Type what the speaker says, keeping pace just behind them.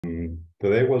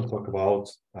Today we'll talk about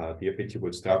TFHE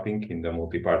bootstrapping in the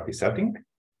multi-party setting.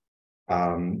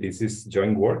 This is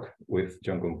joint work with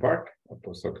Jong-Gun Park, a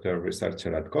postdoctoral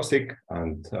researcher at COSIC,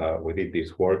 and we did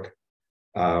this work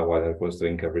while I was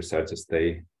doing a research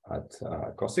stay at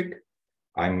COSIC.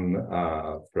 I'm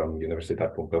from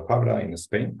Universitat Pompeu Fabra in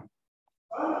Spain.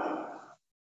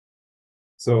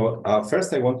 So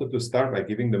first I wanted to start by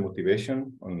giving the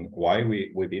motivation on why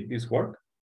we did this work.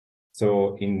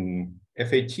 So in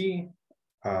FHE,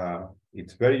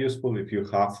 it's very useful if you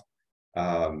have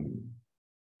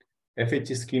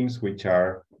FHE schemes which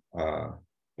are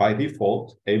by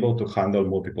default able to handle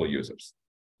multiple users.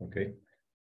 Okay,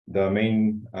 the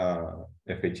main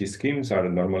FHE schemes are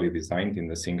normally designed in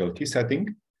the single key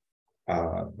setting,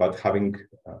 but having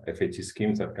FHE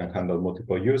schemes that can handle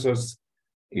multiple users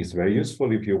is very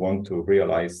useful if you want to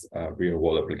realize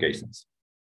real-world applications.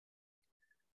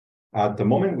 At the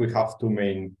moment, we have two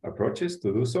main approaches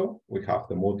to do so. We have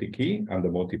the multi-key and the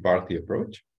multi-party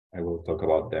approach. I will talk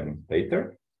about them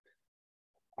later.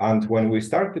 And when we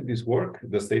started this work,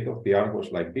 the state of the art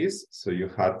was like this. So you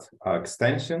had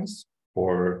extensions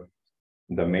for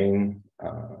the main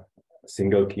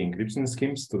single key encryption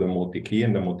schemes to the multi-key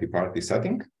and the multi-party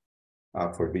setting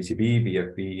for BGP,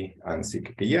 BFP, and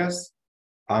SIG-KEYs.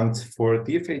 And for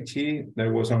TFHE,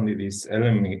 there was only this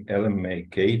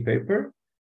LMAK paper,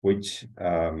 which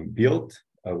built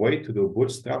a way to do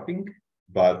bootstrapping,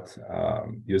 but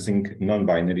using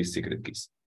non-binary secret keys.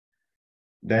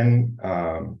 Then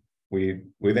we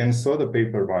then saw the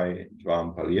paper by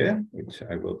Joan Pallier, which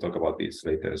I will talk about this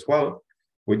later as well,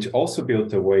 which also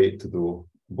built a way to do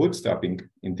bootstrapping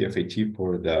in TFHE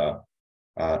for the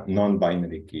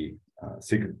non-binary key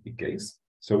secret key case.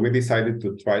 So we decided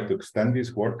to try to extend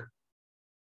this work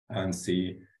and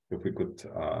see if we could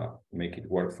make it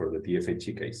work for the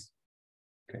TFHE case.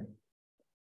 Okay.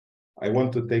 I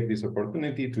want to take this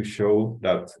opportunity to show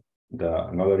that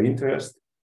another interest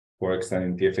for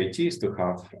extending TFHE is to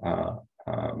have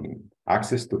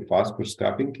access to fast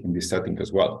bootstrapping in this setting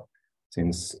as well,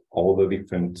 since all the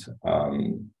different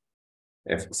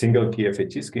single key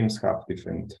FHE schemes have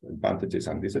different advantages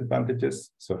and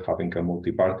disadvantages. So having a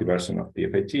multi-party version of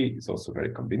TFHE is also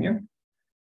very convenient.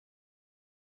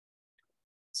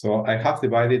 So I have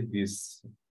divided this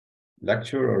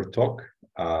lecture or talk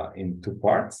in two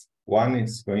parts. One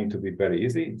is going to be very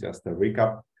easy, just a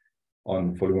recap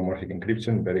on homomorphic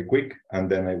encryption, very quick,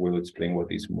 and then I will explain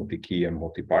what is multi-key and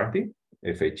multi-party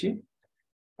FHE,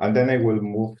 and then I will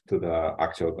move to the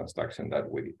actual construction that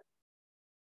we did.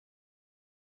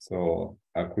 So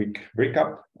a quick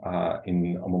recap,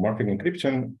 in homomorphic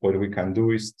encryption, what we can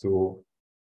do is to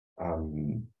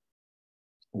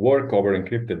work over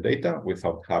encrypted data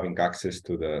without having access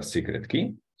to the secret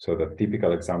key. So the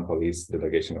typical example is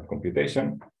delegation of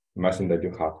computation. Imagine that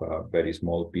you have a very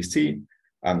small PC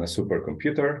and a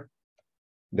supercomputer.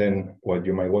 Then what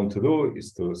you might want to do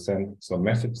is to send some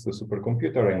message to the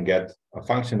supercomputer and get a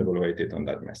function evaluated on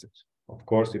that message. Of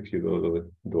course, if you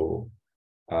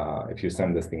if you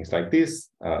send the things like this,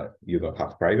 you don't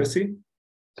have privacy.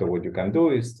 So what you can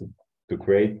do is to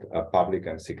create a public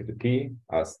and secret key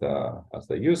as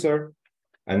the user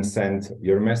and send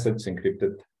your message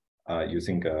encrypted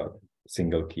using a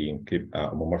single key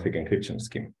homomorphic encryption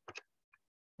scheme.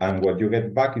 And what you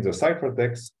get back is a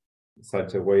ciphertext,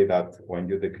 such a way that when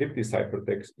you decrypt this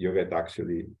ciphertext, you get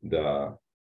actually the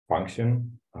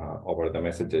function over the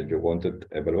message that you wanted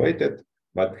evaluated,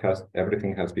 but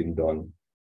everything has been done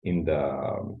in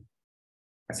the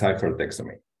ciphertext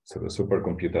domain. So the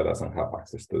supercomputer doesn't have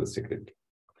access to the secret key.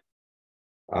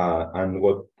 And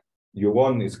what you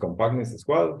want is compactness as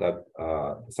well, that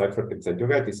the ciphertext that you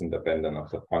get is independent of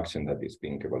the function that is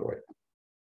being evaluated.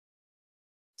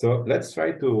 So let's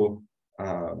try to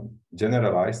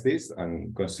generalize this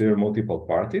and consider multiple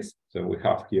parties. So we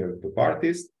have here two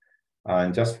parties.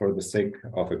 And just for the sake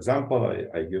of example,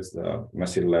 I use the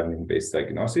machine learning-based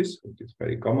diagnosis, which is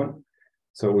very common.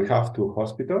 So we have two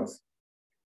hospitals,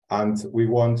 and we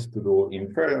want to do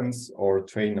inference or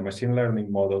train a machine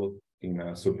learning model in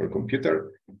a supercomputer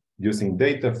using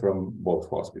data from both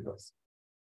hospitals.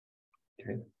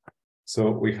 Okay. So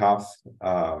we have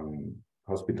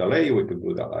hospital A, we could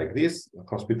do that like this.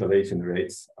 Hospital A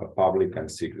generates a public and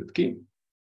secret key,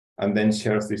 and then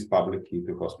shares this public key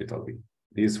to hospital B.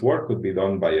 This work could be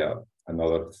done by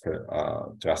another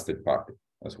trusted party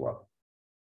as well.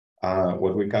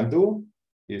 What we can do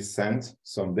is send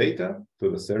some data to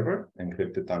the server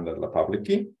encrypted under the public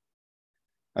key,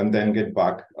 and then get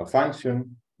back a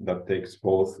function that takes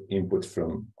both inputs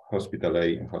from hospital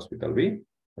A and hospital B.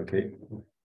 Okay.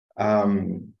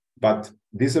 But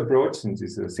this approach, since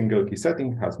it's a single key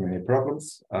setting, has many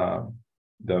problems.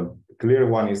 the clear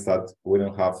one is that we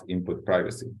don't have input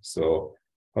privacy. So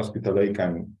hospital A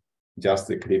can just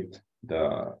decrypt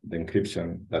the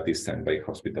encryption that is sent by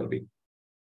hospital B.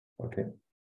 Okay.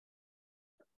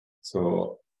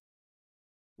 So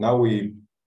now we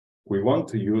want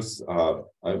to use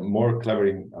a more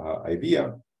clever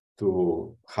idea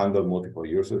to handle multiple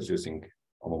users using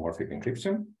homomorphic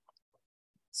encryption.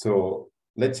 So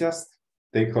let's just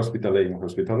take hospital A and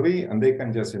hospital B, and they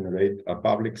can just generate a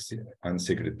public and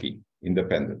secret key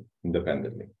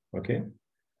independently. Okay,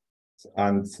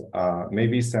 and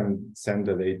maybe send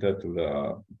the data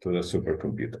to the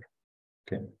supercomputer.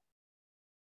 Okay,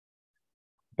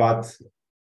 but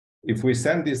if we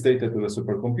send this data to the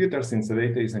supercomputer, since the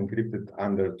data is encrypted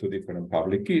under two different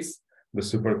public keys, the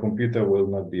supercomputer will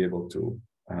not be able to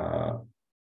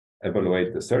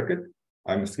evaluate the circuit.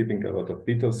 I'm skipping a lot of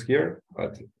details here,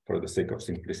 but for the sake of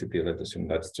simplicity, let's assume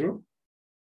that's true.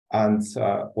 And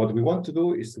what we want to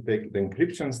do is to take the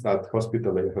encryptions that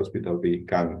hospital A and hospital B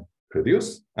can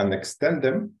produce and extend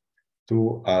them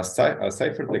to a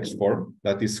ciphertext form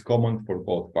that is common for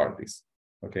both parties.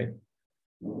 Okay.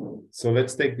 So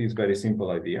let's take this very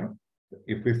simple idea.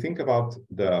 If we think about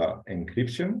the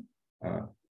encryption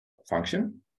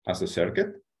function as a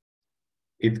circuit,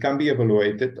 it can be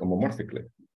evaluated homomorphically.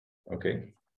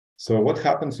 Okay. So what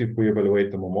happens if we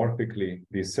evaluate homomorphically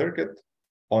this circuit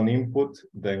on input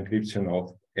the encryption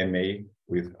of MA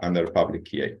with under public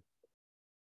key A?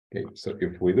 Okay. So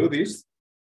if we do this,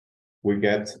 we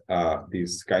get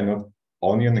this kind of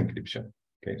onion encryption.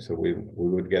 Okay, so we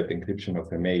would get encryption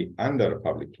of MA under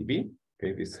public key B.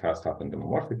 Okay, this has happened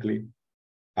homomorphically.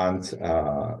 And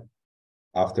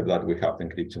after that, we have the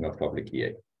encryption of public key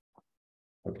A.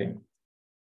 Okay.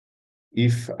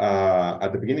 If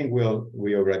at the beginning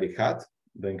we already had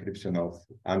the encryption of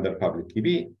under public key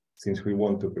B, since we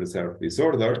want to preserve this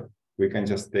order, we can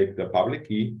just take the public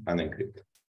key and encrypt.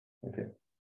 Okay.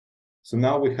 So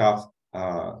now we have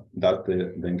that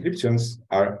the encryptions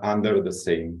are under the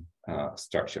same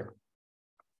structure.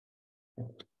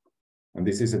 And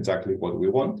this is exactly what we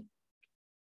want.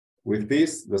 With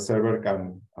this, the server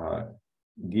can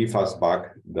give us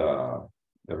back the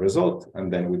result,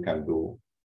 and then we can do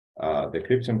the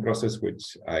decryption process,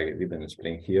 which I didn't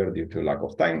explain here due to lack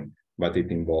of time, but it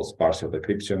involves partial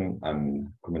decryption and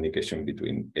communication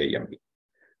between A and B.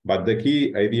 But the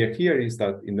key idea here is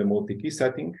that in the multi-key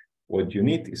setting, what you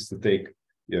need is to take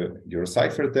your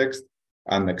ciphertext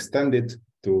and extend it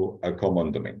to a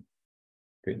common domain,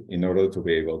 okay, in order to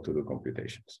be able to do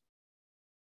computations.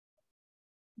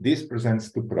 This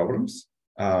presents two problems.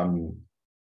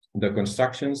 The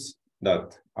constructions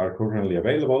that are currently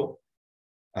available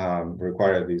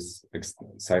require this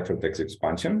ciphertext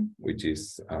expansion, which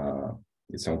is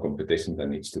its own computation that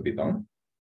needs to be done.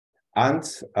 And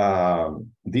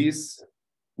this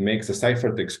makes a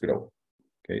ciphertext grow.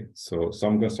 Okay, so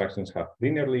some constructions have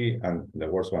linearly and the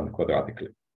worst one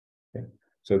quadratically. Okay.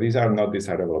 So these are not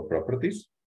desirable properties.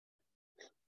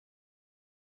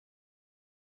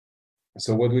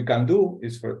 So what we can do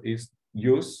is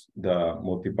use the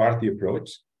multi-party approach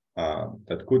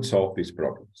that could solve these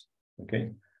problems.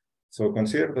 Okay, so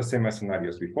consider the same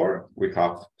scenarios before. We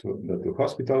have the two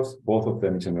hospitals. Both of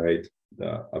them generate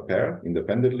a pair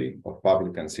independently of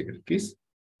public and secret keys,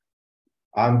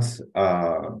 and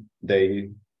they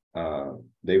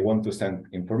want to send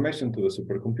information to the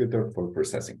supercomputer for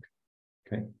processing.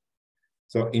 Okay,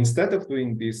 so instead of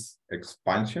doing this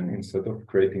expansion, instead of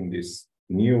creating this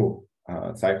new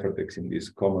ciphertext in this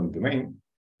common domain,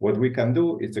 what we can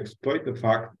do is exploit the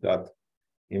fact that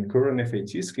in current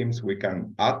FHE schemes, we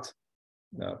can add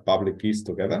public keys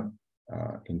together,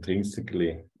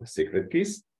 intrinsically secret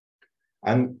keys,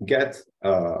 and get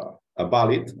a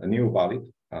new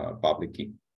valid public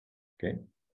key. Okay,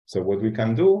 so what we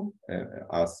can do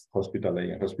as hospital A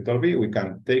and hospital B, we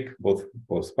can take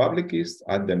both public keys,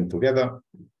 add them together,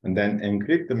 and then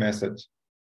encrypt the message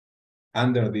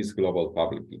under this global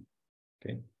public key.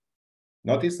 Okay,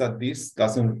 notice that this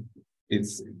doesn't.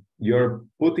 You're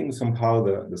putting somehow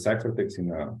the ciphertext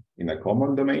in a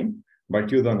common domain,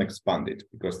 but you don't expand it,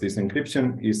 because this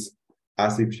encryption is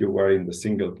as if you were in the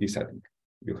single key setting.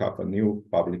 You have a new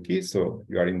public key, so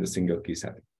you are in the single key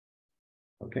setting.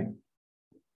 Okay.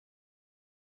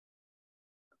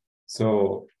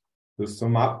 So to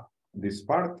sum up this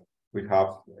part, we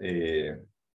have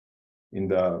in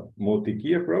the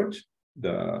multi-key approach,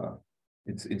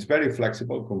 it's very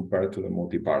flexible compared to the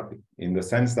multi-party, in the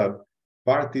sense that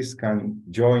parties can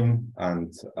join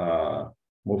and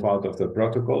move out of the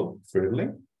protocol freely,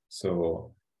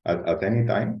 so at any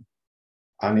time,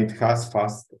 and it has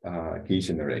fast key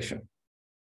generation.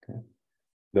 Okay.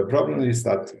 The problem is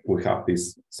that we have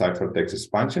this ciphertext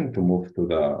expansion to move to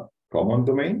the common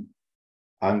domain.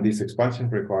 And this expansion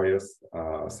requires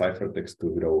ciphertext to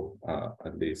grow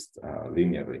at least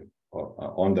linearly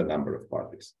on the number of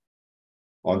parties.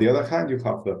 On the other hand, you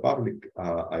have the public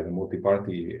either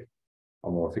multi-party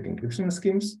homomorphic encryption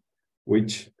schemes,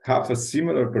 which have a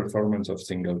similar performance of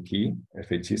single key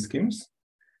TFHE schemes,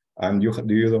 and you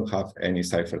don't have any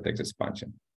ciphertext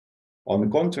expansion.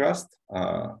 On contrast,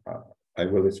 I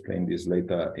will explain this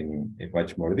later in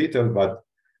much more detail, but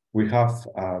we have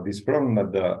this problem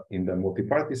that in the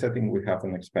multi-party setting, we have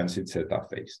an expensive setup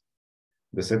phase.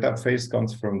 The setup phase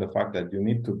comes from the fact that you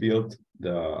need to build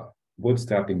the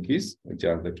bootstrapping keys, which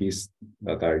are the keys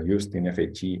that are used in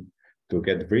TFHE to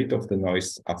get rid of the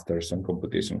noise after some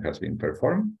computation has been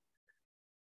performed.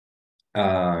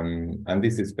 And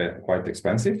this is quite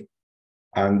expensive.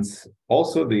 And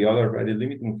also the other very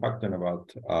limiting factor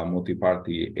about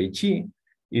multi-party HE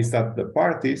is that the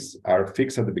parties are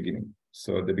fixed at the beginning.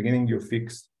 So at the beginning, you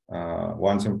fix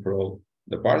once and for all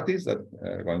the parties that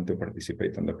are going to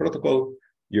participate on the protocol,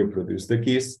 you produce the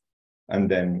keys, and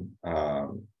then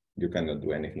you cannot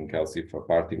do anything else if a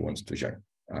party wants to join.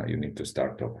 You need to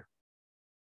start over.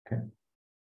 Okay.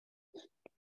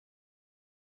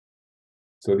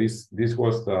 So this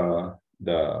was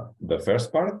the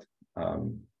first part.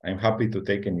 I'm happy to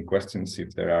take any questions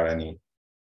if there are any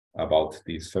about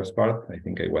this first part. I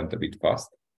think I went a bit fast.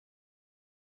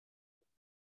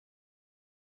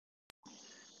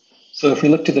 So if we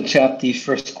look to the chat, the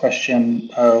first question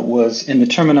was in the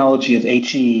terminology of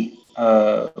HE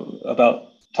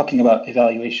about talking about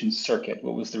evaluation circuit.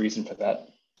 What was the reason for that?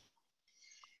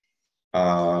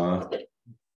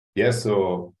 Yeah,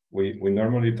 so we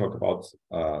normally talk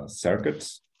about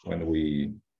circuits when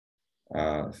we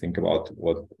think about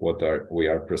what we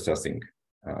are processing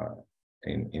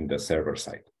in the server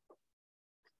side.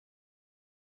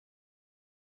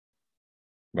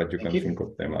 But you can think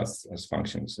of them as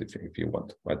functions if you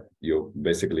want, but you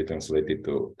basically translate it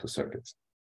to circuits.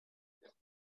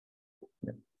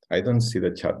 Yeah. I don't see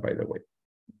the chat, by the way.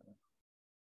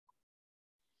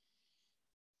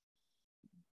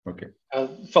 Okay.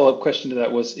 Follow-up question to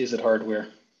that was, is it hardware?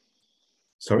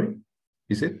 Sorry,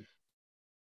 is it?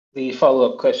 The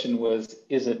follow-up question was,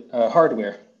 is it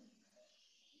hardware?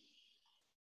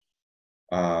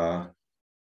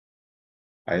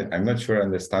 I'm not sure I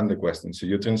understand the question. So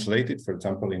you translate it, for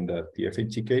example, in the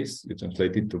TFHE case, you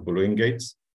translate it to Boolean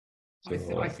gates.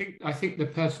 So... I think the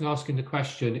person asking the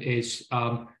question is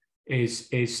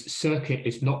circuit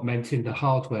is not meant in the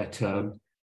hardware term.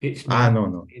 It's meant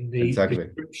in the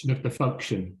description of the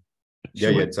function. So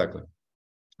yeah, exactly.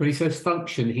 When he says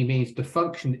function, he means the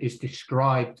function is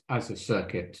described as a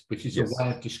circuit, which is a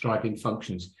way of describing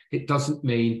functions. It doesn't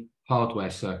mean hardware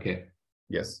circuit.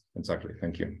 Yes, exactly.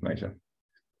 Thank you, Nigel.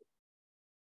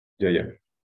 Yeah.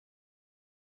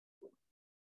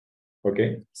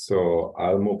 Okay, so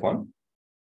I'll move on.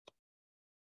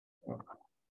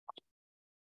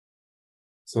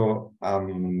 So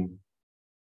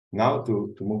now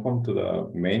to move on to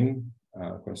the main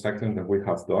construction that we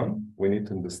have done, we need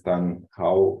to understand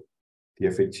how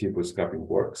TFHE bootstrapping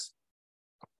works.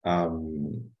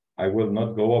 I will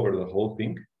not go over the whole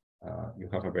thing. You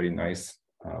have a very nice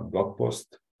blog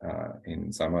post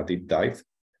in Zama Deep Dive,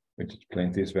 which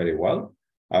explains this very well.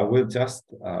 I will just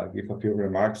give a few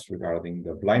remarks regarding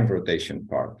the blind rotation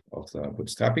part of the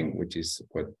bootstrapping, which is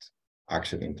what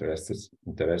actually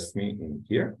interests me in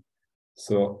here.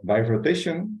 So by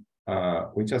rotation,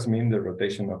 we just mean the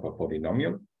rotation of a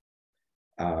polynomial.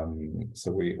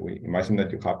 So we imagine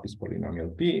that you have this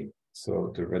polynomial P. So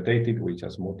to rotate it, we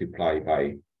just multiply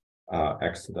by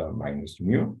x to the minus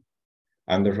mu.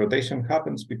 And the rotation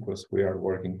happens because we are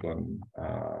working on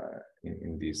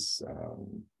in this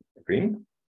ring.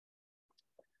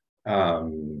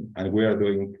 And we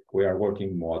are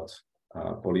working mod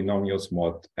polynomials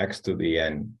mod x to the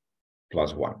n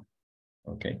plus 1.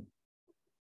 Okay.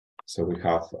 So we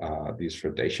have this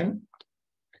rotation.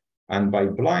 And by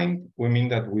blind, we mean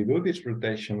that we do this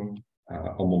rotation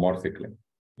homomorphically.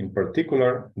 In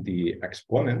particular, the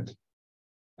exponent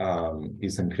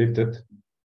is encrypted,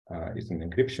 is an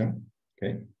encryption,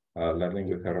 okay? Learning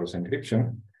with errors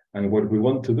encryption. And what we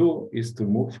want to do is to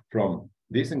move from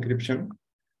this encryption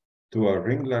to a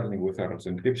ring learning with errors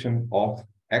encryption of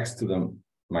x to the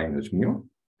minus mu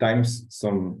times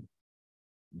some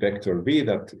vector b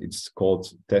that it's called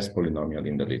test polynomial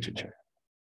in the literature.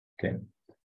 Okay,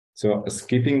 so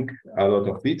skipping a lot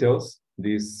of details,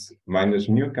 this minus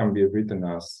mu can be written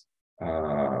as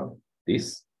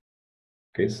this.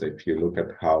 Okay, so if you look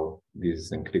at how this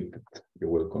is encrypted, you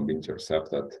will convince yourself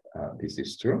that this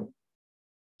is true.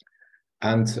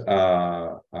 And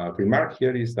remark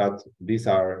here is that these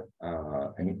are,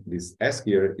 and this S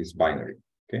here is binary.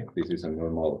 Okay, this is a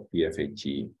normal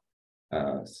TFHE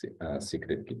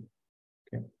secret key.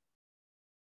 Okay,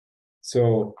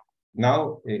 so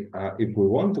now if we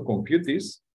want to compute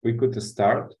this, we could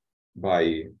start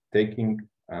by taking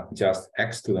just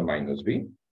x to the minus b,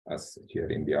 as here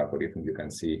in the algorithm you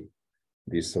can see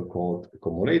this so-called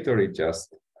accumulator is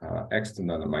just x to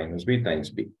the minus b times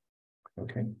b.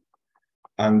 Okay.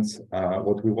 And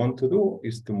what we want to do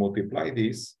is to multiply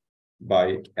this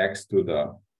by x to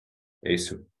the a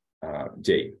sub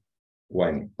j,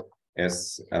 when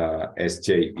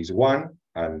sj is 1,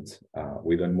 and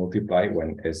we don't multiply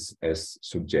when s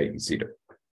sub j is 0.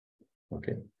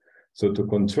 Okay, so to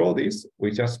control this,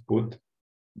 we just put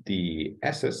the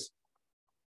s's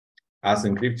as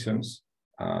encryptions,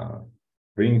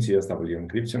 ring GSW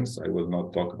encryptions. I will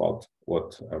not talk about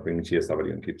what a ring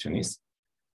GSW encryption is,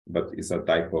 but it's a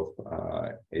type of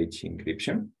HE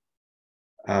encryption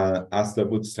as the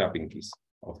bootstrapping keys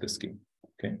of the scheme.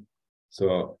 Okay,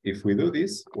 so if we do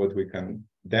this, what we can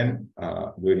then,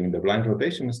 during the blind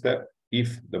rotation step,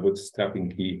 if the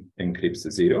bootstrapping key encrypts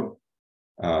 0,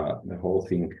 the whole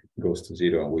thing goes to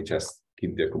 0, and we just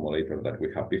keep the accumulator that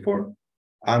we have before.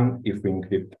 And if we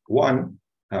encrypt 1,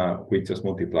 we just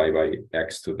multiply by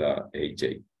x to the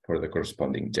aj for the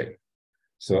corresponding j.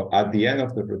 So at the end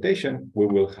of the rotation, we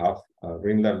will have a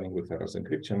ring learning with errors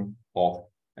encryption of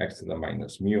x to the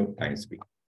minus mu times b.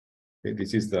 Okay,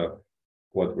 this is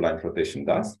what blind rotation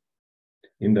does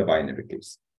in the binary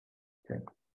case. Okay.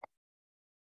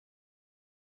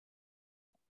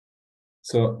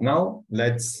 So now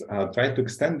let's try to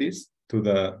extend this to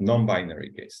the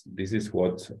non-binary case. This is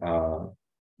what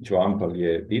Joan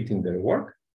Pellier did in their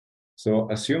work. So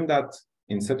assume that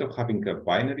instead of having a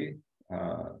binary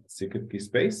secret key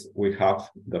space, we have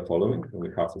the following. We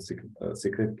have a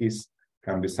secret keys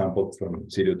can be sampled from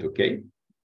 0 to k.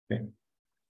 Okay.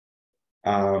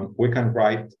 We can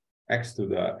write x to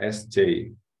the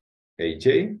sj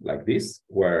aj like this,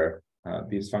 where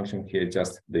this function here is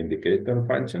just the indicator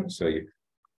function. So if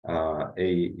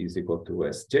a is equal to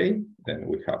sj, then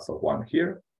we have a 1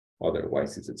 here,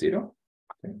 otherwise it's a 0.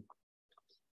 Okay.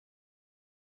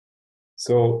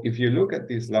 So if you look at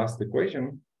this last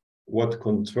equation, what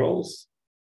controls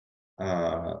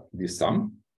the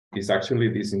sum is actually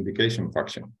this indication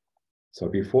function. So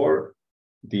before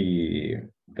the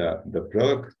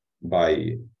product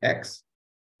by x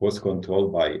was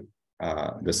controlled by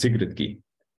the secret key.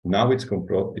 Now it's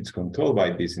controlled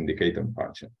by this indicator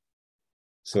function.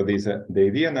 So the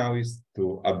idea now is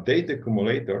to update the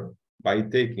accumulator by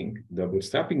taking the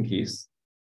bootstrapping keys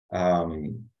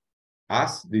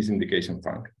as this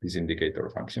indicator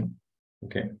function.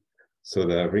 Okay, so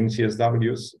the ring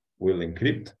CSWs will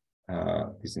encrypt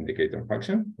this indicator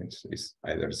function, which is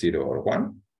either 0 or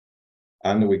 1,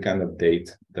 and we can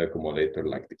update the accumulator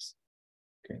like this.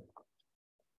 Okay,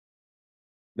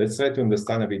 let's try to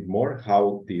understand a bit more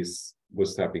how these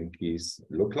bootstrapping keys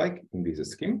look like in this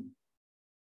scheme.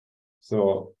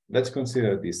 So let's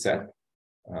consider this set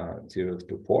 0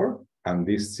 to 4 and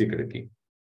this secret key.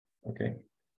 Okay,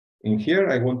 in here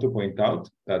I want to point out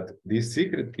that this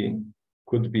secret key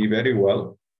could be very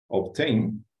well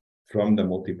obtained from the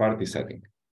multi-party setting,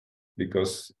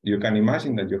 because you can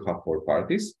imagine that you have 4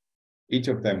 parties. Each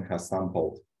of them has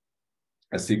sampled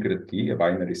a secret key, a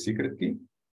binary secret key,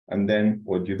 and then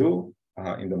what you do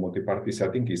in the multi-party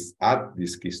setting is add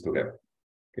these keys together.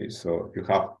 Okay, so you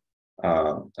have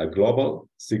a global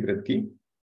secret key,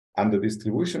 and the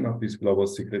distribution of this global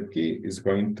secret key is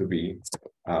going to be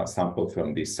sampled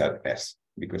from this set S,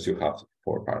 because you have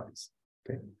 4 parties.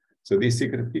 Okay, so this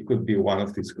secret key could be one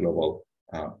of these global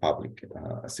public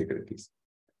secret keys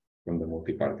from the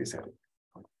multi-party setting.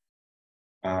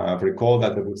 Recall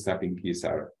that the bootstrapping keys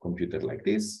are computed like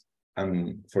this,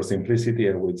 and for simplicity,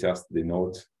 I will just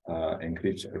denote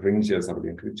encryption, ring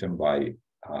GSW encryption by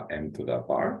m to the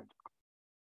bar.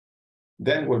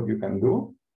 Then what you can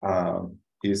do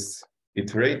is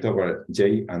iterate over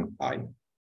j and I.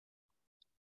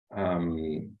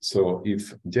 So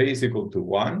if j is equal to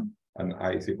 1 and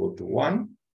I is equal to 1,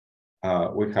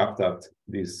 we have that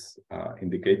this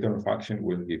indicator function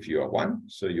will give you a 1,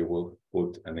 so you will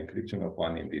put an encryption of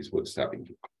 1 in this bootstrapping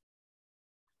key.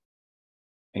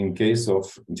 In case of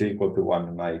j equal to 1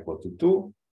 and I equal to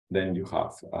 2, then you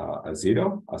have a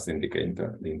 0 as the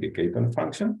indicator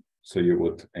function, so you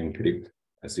would encrypt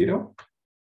a 0,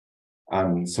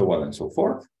 and so on and so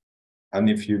forth. And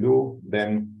if you do,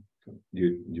 then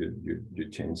you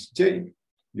change j,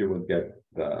 you will get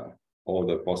all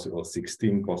the possible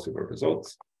 16 possible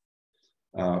results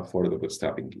for the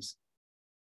bootstrapping keys.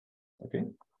 Okay.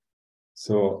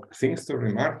 So things to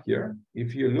remark here,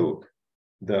 if you look,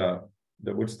 the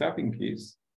bootstrapping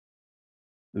keys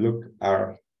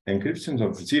are encryptions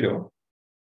of 0.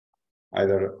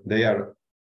 Either they are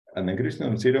an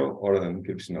encryption of 0 or an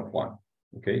encryption of 1.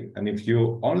 Okay. And if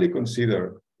you only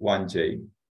consider one J,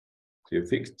 so you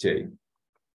fix J,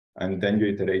 and then you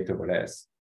iterate over S,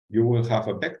 you will have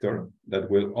a vector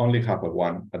that will only have a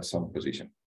 1 at some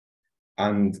position.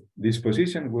 And this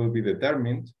position will be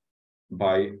determined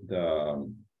by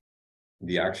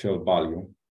the actual value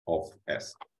of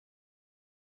S.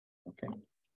 Okay.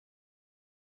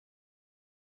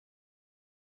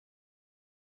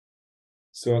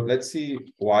 So let's see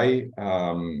why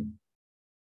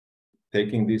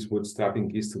taking these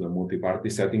bootstrapping keys to the multi-party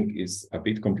setting is a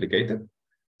bit complicated.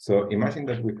 So imagine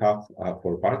that we have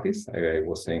 4 parties, I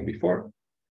was saying before,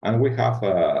 and we have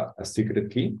a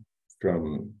secret key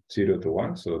from 0 to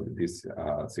 1. So these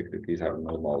secret keys are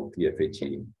normal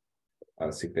TFHE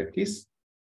secret keys.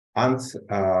 And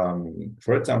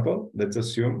for example, let's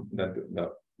assume that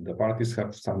the parties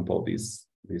have sampled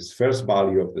this first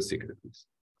value of the secret keys.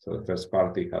 So the first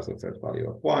party has a first value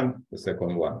of 1, the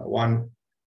second one a 1,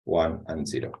 1, and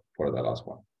 0 for the last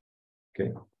one.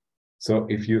 Okay. So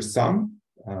if you sum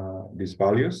these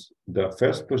values, the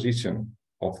first position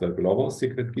of the global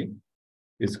secret key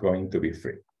is going to be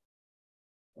free.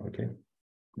 Okay.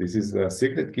 This is the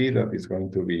secret key that is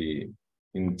going to be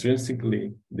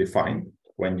intrinsically defined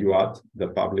when you add the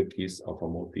public keys of a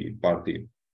multi-party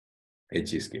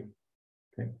HE scheme.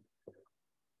 Okay.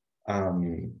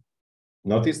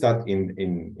 Notice that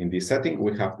in this setting,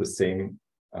 we have the same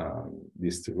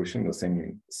distribution, the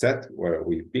same set where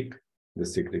we pick the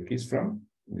secret keys from.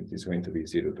 It is going to be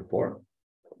 0 to 4.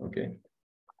 Okay.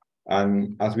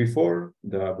 And as before,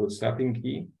 the bootstrapping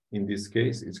key in this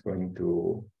case is going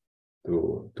to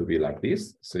be like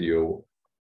this. So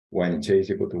when j is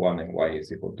equal to 1 and y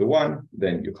is equal to 1,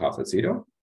 then you have a 0.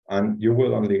 And you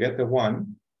will only get a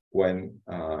 1 when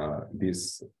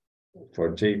this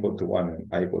for j equal to 1 and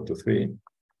I equal to 3,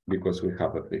 because we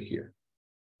have a 3 here.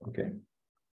 Okay.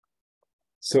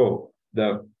 So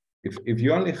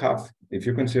if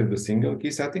you consider the single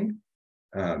key setting,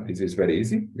 this is very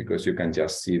easy because you can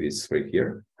just see this 3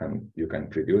 here and you can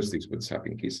produce these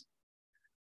bootstrapping keys.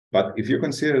 But if you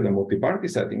consider the multi-party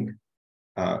setting,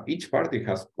 each party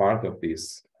has part of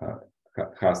this,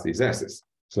 has these S's.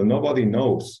 So nobody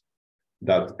knows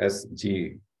that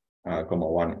SG,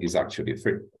 1 is actually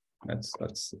 3.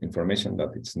 That's information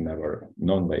that it's never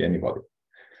known by anybody.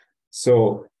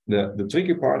 So the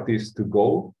tricky part is to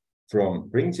go from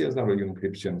ring GSW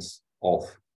encryptions of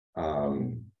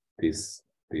these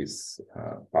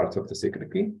parts of the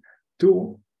secret key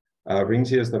to ring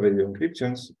GSW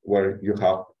encryptions where you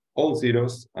have all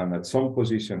zeros and at some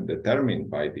position determined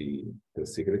by the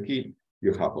secret key,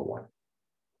 you have a 1.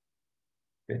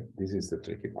 Okay, this is the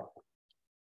tricky part.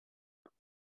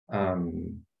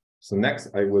 So next,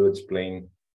 I will explain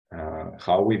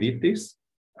how we did this.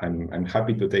 I'm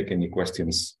happy to take any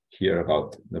questions here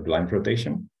about the blind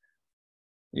rotation,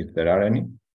 if there are any.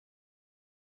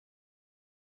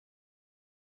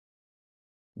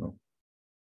 No.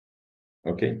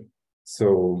 Okay,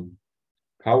 so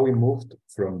how we moved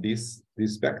from this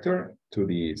vector to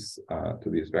this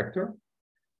vector.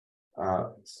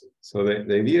 So the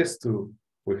idea is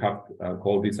we have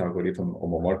called this algorithm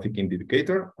homomorphic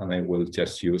indicator, and I will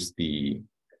just use the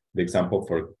example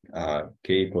for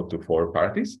k equal to 4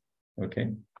 parties.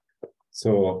 Okay,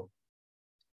 so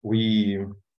we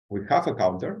have a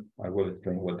counter. I will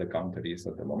explain what the counter is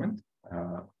at the moment.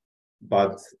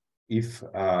 But if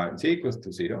j equals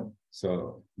to 0,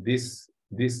 so this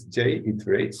j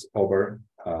iterates over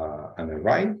an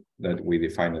array that we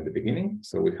define at the beginning.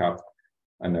 So we have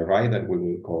an array that we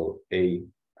will call a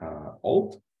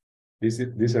alt.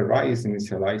 This array is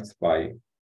initialized by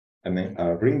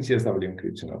a ring GSW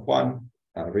encryption of 1,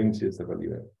 a ring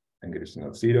GSW encryption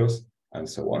of zeros, and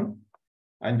so on.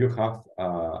 And you have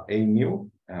a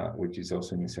new, which is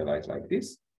also initialized like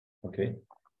this. Okay,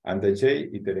 and the j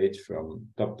iterates from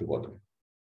top to bottom.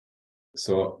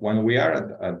 So when we are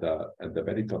at the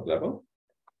very top level,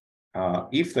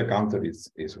 if the counter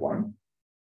is 1,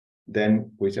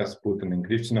 then we just put an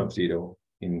encryption of 0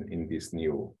 in this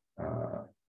new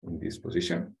in this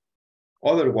position.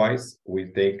 Otherwise, we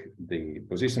take the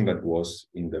position that was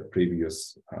in the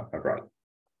previous array.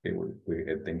 Okay, we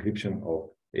get the encryption of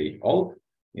a alt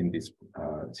in this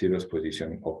zeros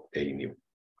position of a new.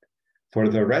 For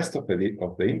the rest of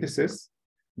the indices,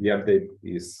 the update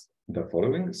is the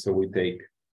following. So we take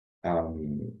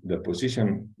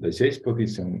the j's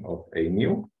position of a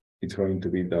new. It's going to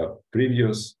be the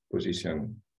previous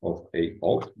position of a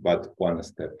old, but one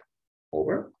step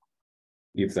over,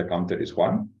 if the counter is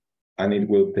 1, and it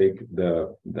will take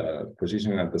the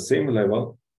position at the same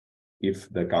level if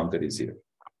the counter is 0.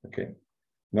 Okay.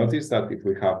 Notice that if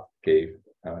we have k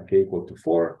equal to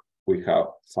 4, we have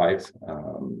 5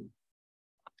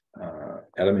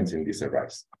 elements in this array.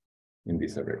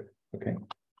 Okay.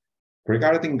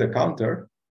 Regarding the counter,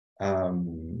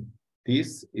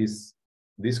 this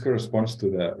corresponds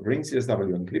to the ring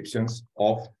CSW encryptions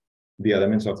of the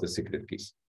elements of the secret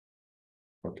keys.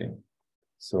 Okay.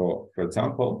 So, for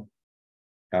example,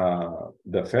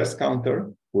 the first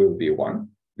counter will be 1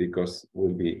 because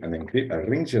will be a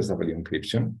ring CSW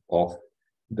encryption of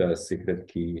the secret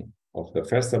key of the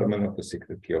first element of the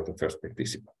secret key of the first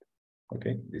participant.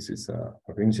 Okay, this is a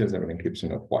ring CSW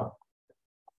encryption of 1.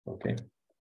 Okay,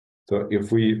 so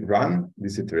if we run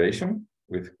this iteration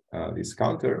with this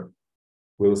counter,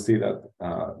 we'll see that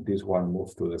this one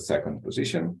moves to the second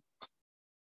position,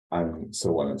 and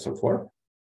so on and so forth.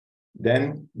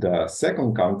 Then the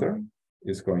second counter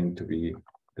is going to be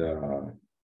the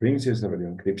ring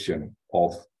CSW encryption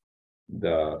of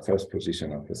the first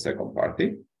position of the second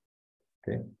party.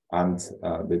 Okay, and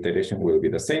the iteration will be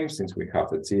the same. Since we have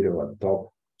the 0 at the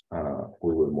top,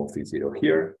 we will move the 0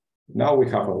 here. Now we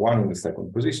have a 1 in the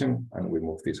second position, and we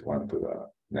move this 1 to the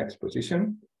next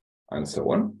position, and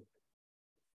so on.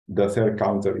 The third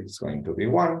counter is going to be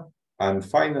 1. And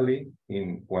finally,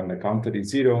 when the counter is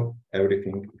 0,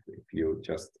 everything, if you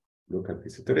just look at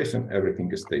this iteration,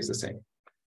 everything stays the same.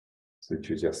 So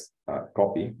you just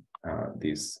copy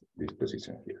this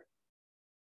position here.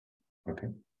 Okay.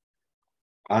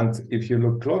 And if you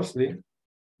look closely,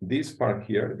 this part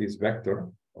here, this vector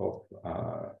of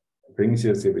ring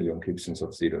CSW encryptions of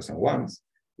 0s and 1s,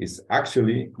 is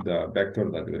actually the vector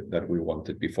that we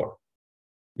wanted before,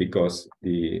 because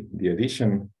the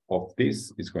addition of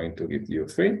this is going to give you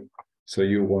 3. So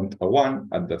you want a 1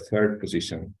 at the third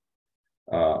position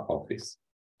of this.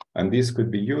 And this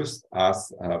could be used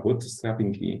as a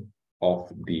bootstrapping key of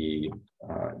the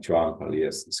Joan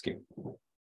Pallier's scheme.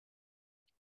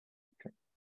 Okay.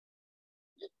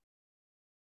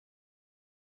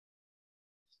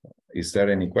 Is there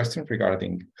any question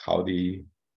regarding how the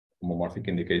homomorphic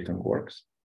indicator works?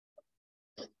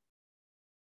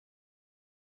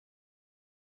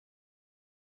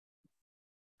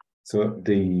 So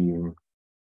the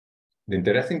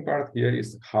interesting part here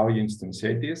is how you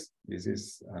instantiate this. This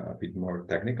is a bit more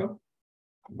technical,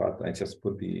 but I just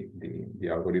put the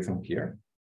algorithm here.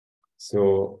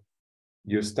 So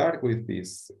you start with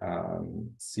these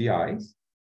CIs.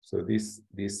 So these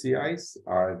CIs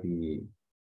are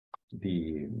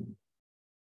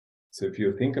so if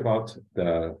you think about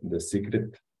the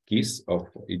secret keys of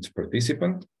each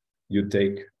participant, you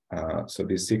take so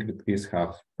these secret keys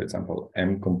have, for example,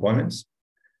 n components.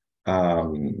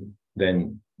 N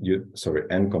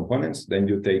components. Then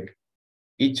you take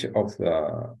each of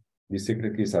these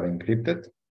secret keys are encrypted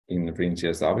in ring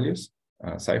CSWs,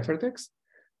 ciphertext,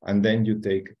 and then you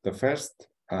take the first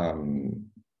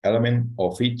element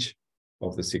of each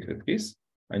of the secret keys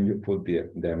and you put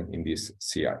them in these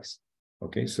CIs.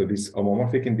 Okay, so this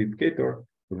homomorphic indicator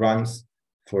runs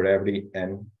for every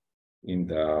n in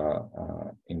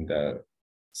the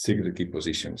secret key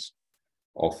positions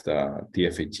of the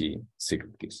TFHE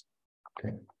secret keys.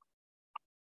 Okay.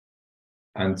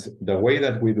 And the way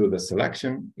that we do the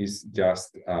selection is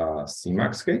just a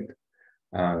CMAX gate.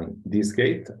 And this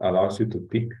gate allows you to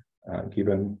pick a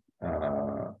given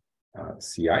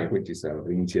CI, which is a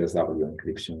ring CSW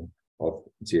encryption of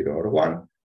 0 or 1.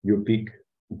 You pick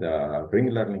the ring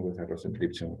learning with errors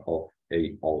encryption of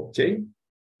A or J.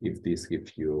 If this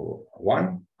gives you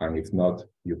 1, and if not,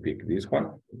 you pick this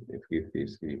one. If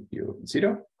this gives you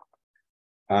 0.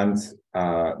 And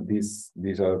this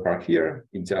other part here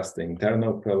is just the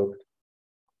internal product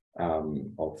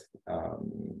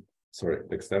the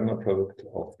external product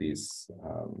of this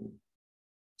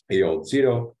A of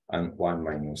 0 and 1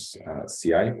 minus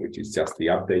CI, which is just the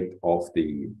update of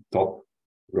the top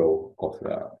row of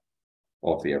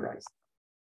the arrays.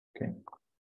 Okay.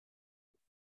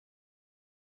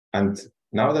 And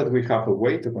now that we have a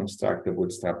way to construct the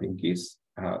bootstrapping keys,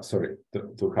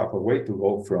 to have a way to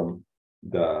go from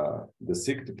the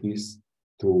secret keys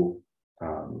to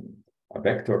a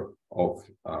vector of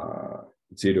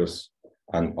zeros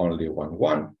and only 1,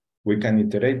 1, we can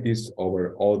iterate this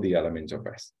over all the elements of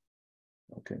S.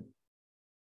 Okay.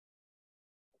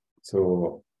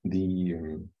 So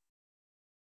to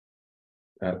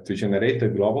generate the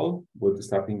global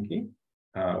bootstrapping key,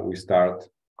 we start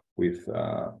with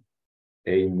a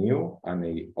new and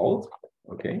a old.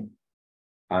 Okay.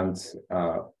 And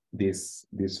this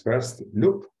first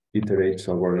loop iterates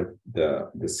over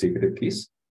the secret keys,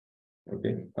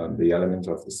 okay, the elements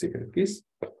of the secret keys,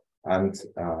 and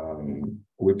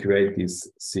we create these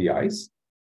CIs.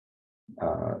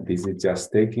 This is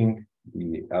just taking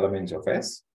the elements of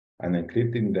S and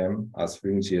encrypting them as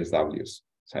ring CSWs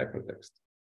ciphertext.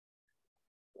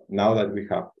 Now that we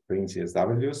have ring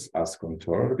CSWs as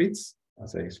controller bits,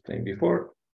 as I explained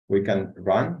before, we can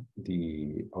run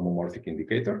the homomorphic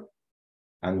indicator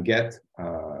and get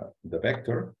the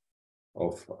vector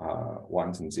of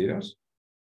ones and zeros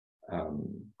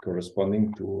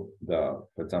corresponding to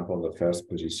for example, the first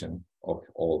position of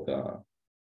all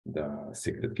the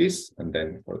secret keys, and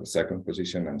then for the second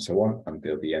position and so on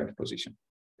until the nth position,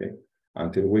 okay,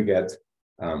 until we get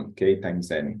k times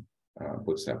n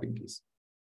bootstrapping keys,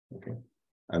 okay,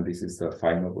 and this is the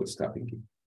final bootstrapping key,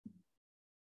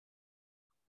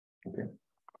 okay,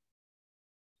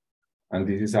 and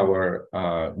this is our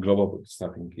global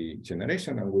bootstrapping key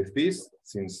generation. And with this,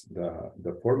 since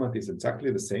the format is exactly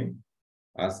the same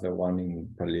as the one in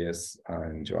Perlier's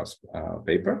and Joa's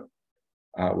paper,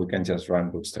 we can just run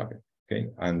bootstrapping, okay?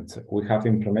 And we have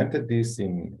implemented this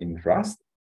in Rust.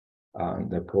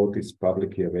 The code is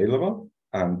publicly available,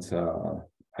 and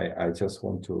I just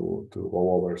want to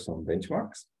go over some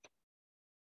benchmarks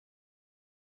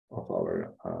of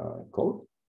our code.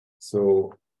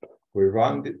 So we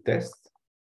run the test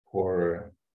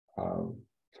for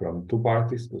from 2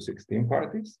 parties to 16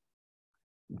 parties.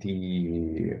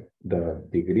 The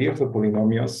degree of the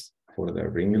polynomials for the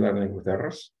ring learning with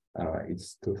errors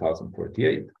is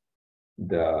 2048.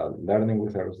 The learning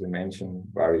with errors dimension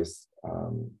varies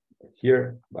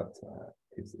here, but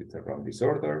it's around this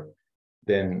order.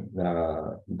 Then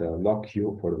the log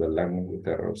Q for the learning with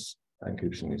errors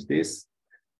encryption is this.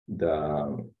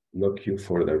 The log Q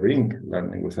for the ring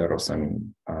learning with errors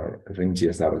and ring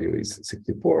GSW is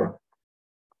 64.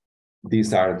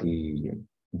 These are the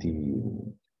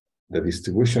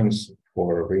distributions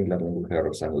for ring learning with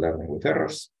errors and learning with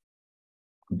errors.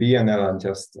 B and L, and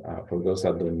just for those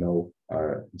that don't know,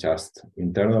 are just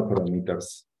internal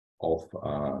parameters of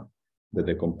the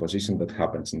decomposition that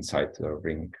happens inside the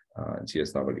ring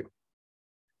GSW.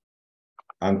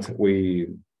 And we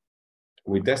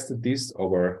tested this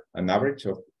over an average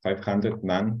of 500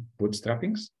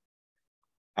 bootstrappings.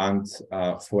 And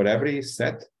for every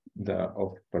set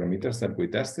of parameters that we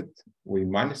tested, we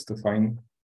managed to find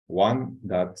one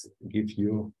that gives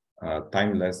you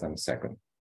time less than a second,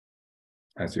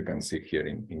 as you can see here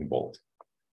in bold.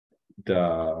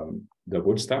 The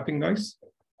bootstrapping noise,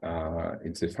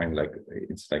 it's defined like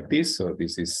this. So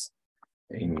this is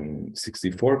in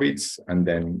 64 bits, and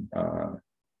then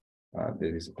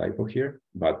there is a typo here,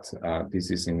 but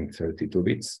this is in 32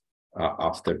 bits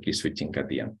after key switching at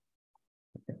the end.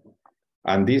 Okay.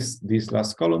 And this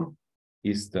last column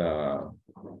is the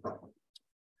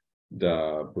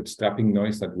bootstrapping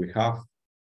noise that we have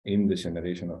in the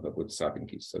generation of the bootstrapping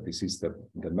keys. So this is the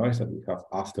noise that we have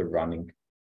after running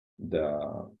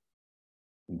the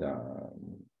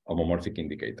homomorphic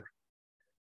indicator.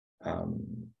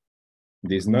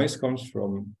 This noise comes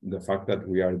from the fact that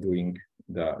we are doing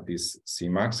these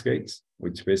Cmax gates,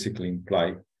 which basically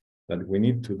imply that we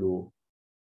need to do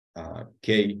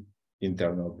k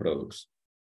internal products.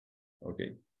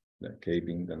 Okay, the k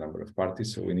being the number of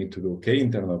parties, so we need to do k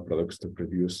internal products to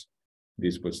produce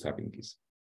these bootstrapping keys.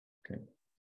 Okay.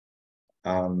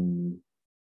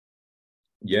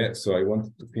 Yeah, so I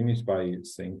wanted to finish by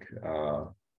saying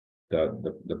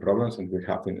the problems that we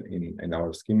have in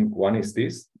our scheme. One is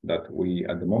this, that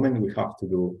at the moment we have to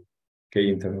do k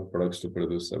internal products to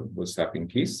produce bootstrapping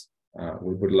keys.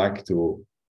 We would like to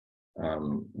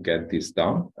get this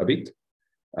down a bit,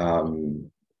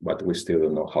 but we still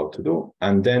don't know how to do.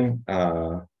 And then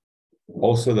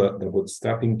also the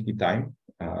bootstrapping key time,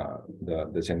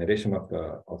 the generation of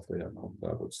the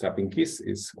bootstrapping keys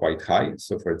is quite high.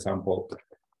 So for example,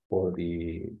 for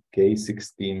the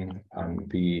K16 and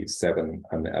B7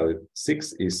 and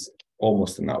L6 is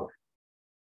almost an hour.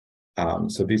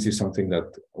 So this is something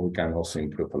that we can also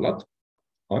improve a lot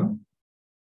on.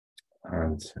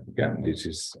 And again, this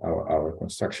is our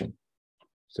construction.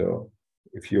 So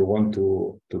if you want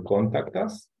to contact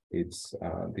us, it's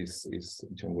this is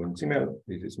Jungwon's email,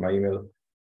 this is my email,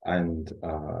 and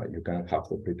you can have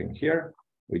the briefing here,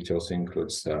 which also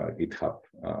includes GitHub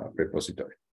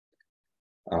repository.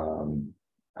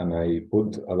 And I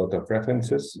put a lot of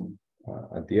references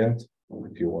at the end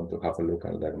if you want to have a look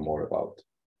and learn more about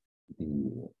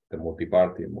the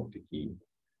multi-party and multi-key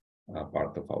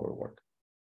part of our work.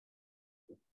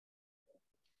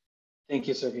 Thank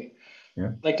you, Sergi.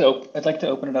 Yeah. I'd like to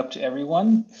open it up to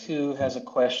everyone who has a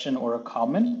question or a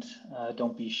comment.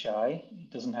 Don't be shy. It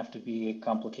doesn't have to be a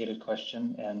complicated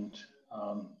question, and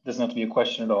doesn't have to be a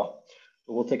question at all.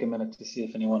 But we'll take a minute to see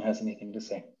if anyone has anything to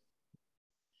say.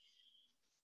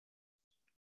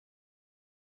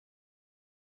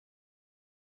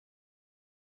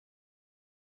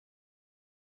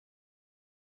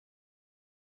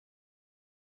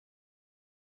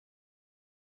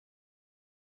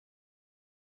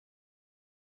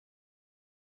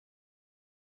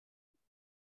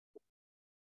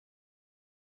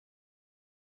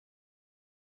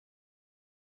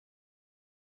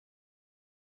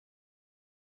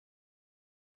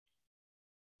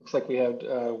 Looks like we had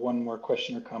one more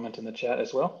question or comment in the chat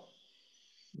as well.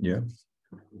 Yeah,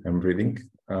 I'm reading.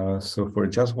 So for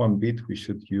just one bit, we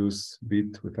should use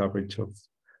bit with average of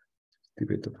the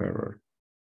bit of error.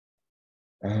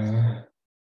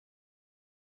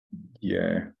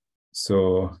 Yeah,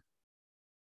 so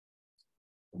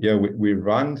yeah,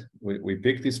 we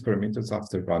picked these parameters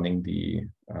after running the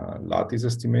lattice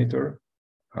estimator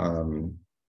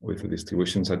with the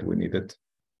distributions that we needed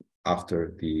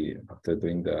after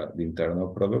doing the internal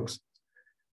products.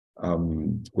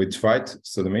 We tried,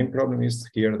 so the main problem is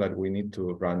here that we need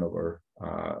to run over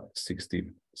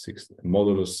 66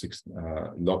 modulus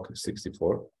log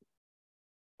 64.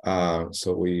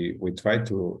 So we tried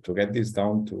to get this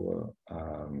down to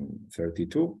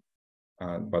 32,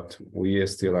 but we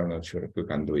still are not sure if we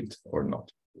can do it or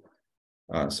not.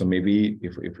 So maybe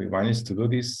if we manage to do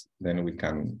this, then we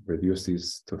can reduce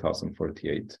this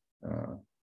 2048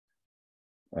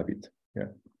 a bit. Yeah.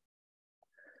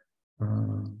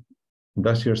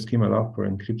 Does your scheme allow for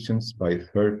encryptions by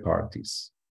third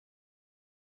parties?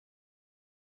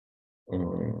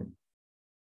 I'm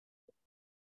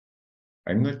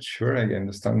not sure I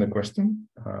understand the question.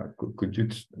 Could you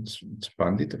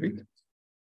expand it a bit?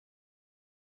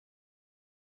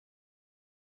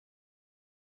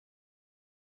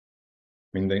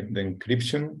 I mean, the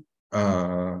encryption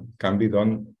can be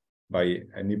done by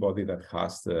anybody that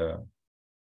has the.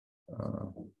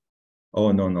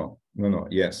 Oh, no.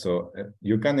 Yeah, so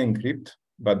you can encrypt,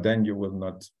 but then you will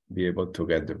not be able to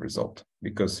get the result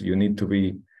because you need to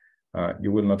be.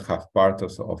 You will not have part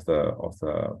of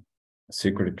the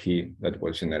secret key that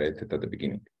was generated at the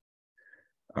beginning,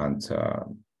 and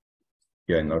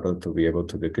yeah, in order to be able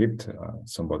to decrypt,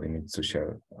 somebody needs to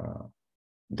share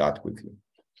that with you.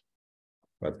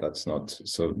 But that's not,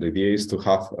 so the idea is to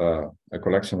have a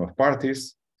collection of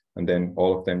parties, and then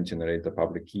all of them generate the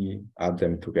public key, add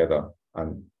them together,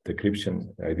 and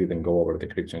decryption, I didn't go over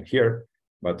decryption here,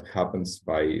 but happens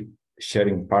by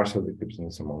sharing partial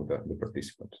decryptions among the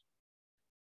participants.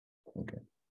 Okay.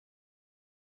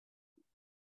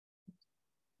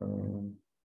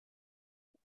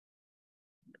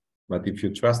 But if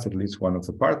you trust at least one of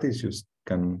the parties, you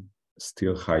can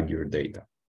still hide your data.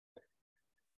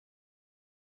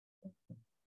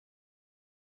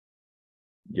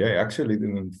 Yeah, I actually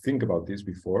didn't think about this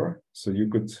before. So you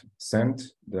could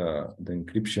send the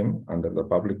encryption under the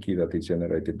public key that is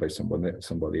generated by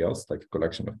somebody else, like a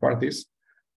collection of parties,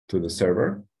 to the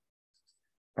server.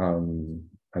 And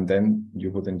then you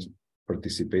wouldn't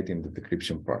participate in the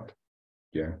decryption part.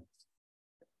 Yeah.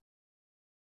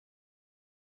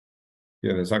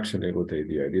 Yeah, that's actually a good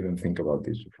idea. I didn't think about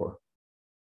this before.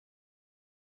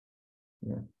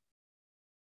 Yeah.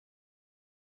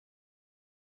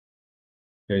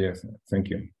 Yeah, thank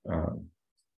you.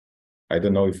 I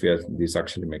don't know if this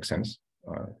actually makes sense.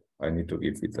 I need to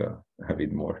give it a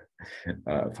bit more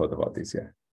thought about this, yeah.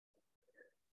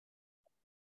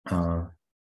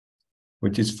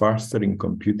 Which is faster in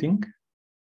computing?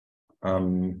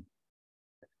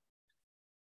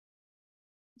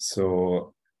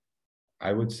 So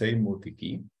I would say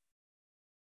multi-key,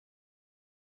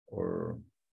 or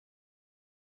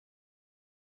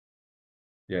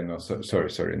yeah, no,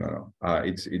 sorry, no.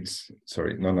 It's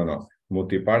sorry, no.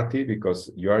 Multi-party,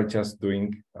 because you are just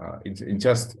doing it's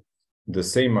just the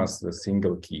same as the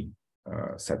single key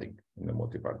setting in the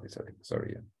multi-party setting.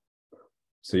 Sorry, yeah.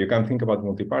 So you can think about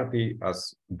multi-party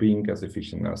as being as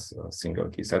efficient as a single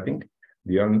key setting.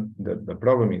 The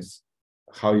problem is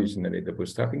how you generate the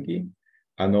bootstrapping key,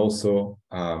 and also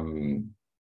in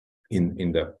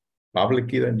the public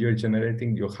key that you're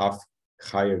generating, you have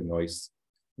higher noise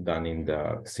than in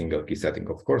the single key setting,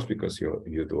 of course, because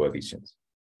you do additions.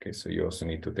 Okay, so you also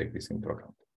need to take this into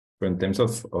account. But in terms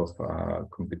of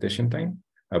computation time,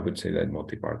 I would say that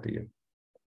multi-party. Yeah.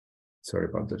 Sorry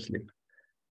about the slip.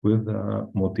 Will the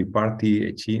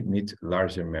multi-party HE need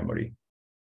larger memory?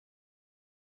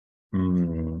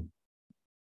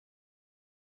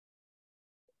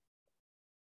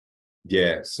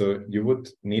 Yeah, so you would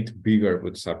need bigger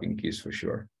bootstrapping keys for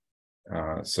sure.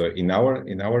 So in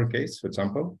our case, for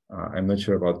example, I'm not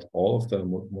sure about all of the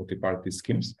multi-party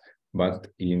schemes, but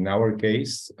in our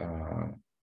case,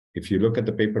 if you look at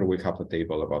the paper, we have a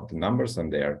table about the numbers,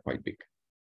 and they are quite big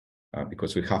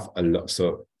because we have a lot.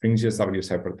 So ThinkGSW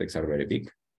ciphertexts are very big,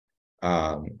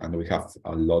 and we have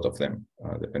a lot of them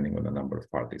depending on the number of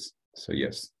parties. So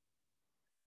yes.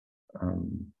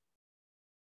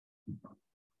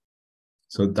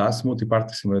 So does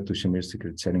multi-party similar to Shamir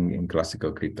secret sharing in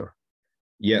classical crypto?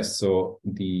 Yes. So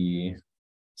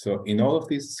in all of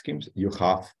these schemes, you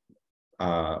have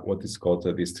what is called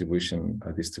a distributed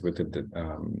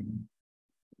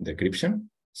decryption.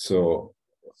 So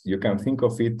you can think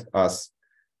of it as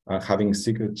having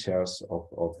secret shares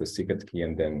of the secret key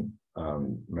and then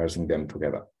merging them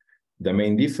together. The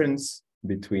main difference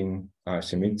between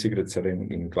Shamir secret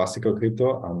sharing in classical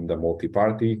crypto and the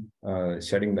multi-party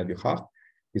sharing that you have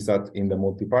is that in the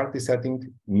multi-party setting,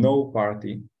 no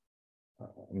party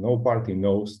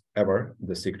knows ever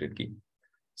the secret key.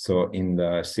 So in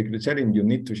the secret sharing, you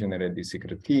need to generate the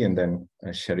secret key and then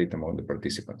share it among the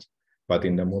participants. But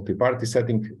in the multi-party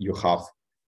setting, you have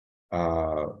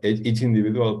each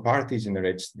individual party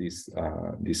generates these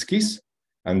keys,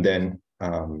 and then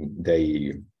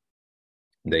they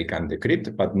can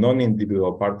decrypt, but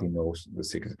non-individual party knows the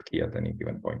secret key at any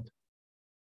given point.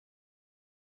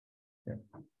 Yeah.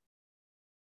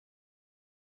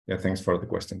 Yeah, thanks for the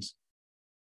questions.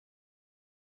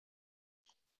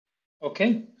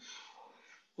 Okay,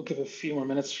 we'll give a few more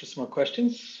minutes for some more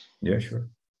questions. Yeah, sure.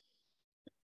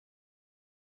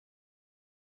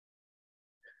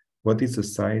 What is the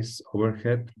size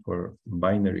overhead for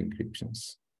binary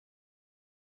encryptions?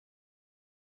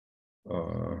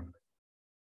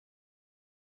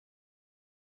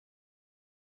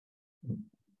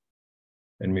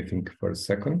 Let me think for a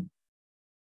second.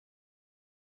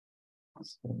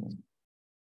 So,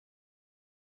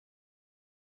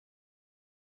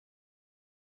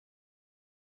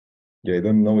 yeah, I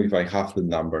don't know if I have the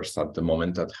numbers at the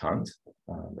moment at hand.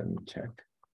 Let me check.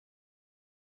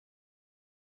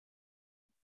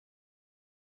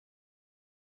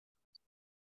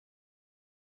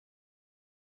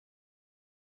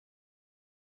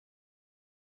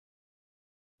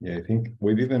 Yeah, I think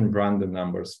we didn't run the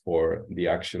numbers for the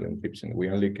actual encryption. We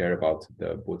only care about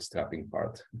the bootstrapping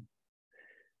part.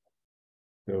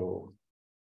 So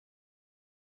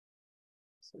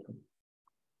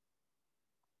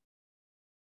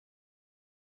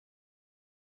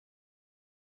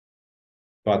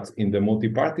but in the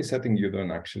multi-party setting, you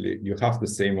don't actually, you have the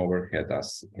same overhead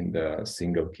as in the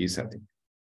single key setting.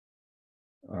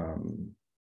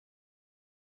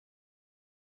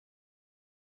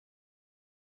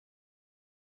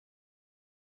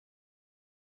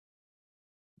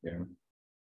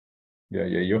 Yeah,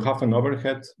 you have an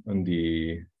overhead on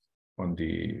the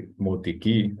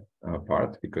multi-key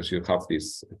part because you have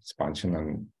this expansion,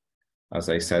 and as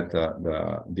I said,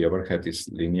 the overhead is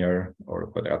linear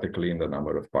or quadratically in the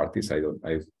number of parties.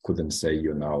 I couldn't say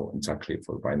you now exactly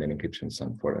for binary encryptions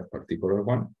and for a particular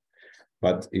one,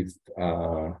 but if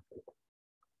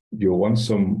you want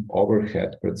some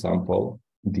overhead, for example,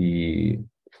 the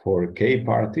 4K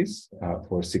parties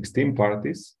for 16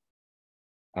 parties.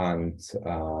 And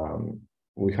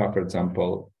we have, for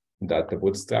example, that the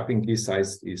bootstrapping key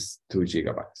size is 2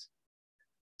 gigabytes.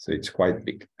 So it's quite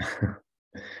big.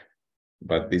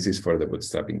 But this is for the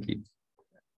bootstrapping key.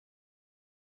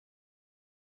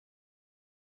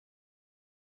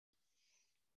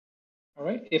 All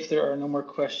right, if there are no more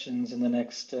questions in the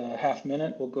next half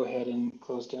minute, we'll go ahead and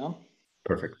close down.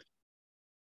 Perfect.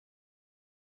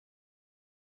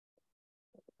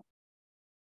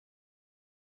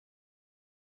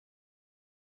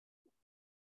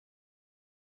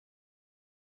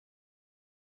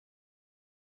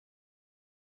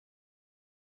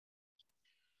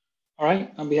 All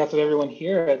right, on behalf of everyone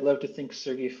here, I'd love to thank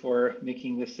Sergi for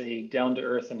making this a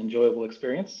down-to-earth and enjoyable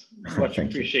experience. Much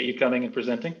appreciate you coming and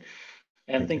presenting.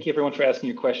 And thank you everyone for asking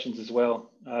your questions as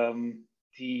well.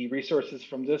 The resources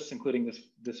from this, including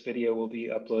this video, will be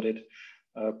uploaded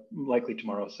likely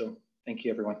tomorrow. So thank you,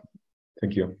 everyone.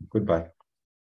 Thank you. Goodbye.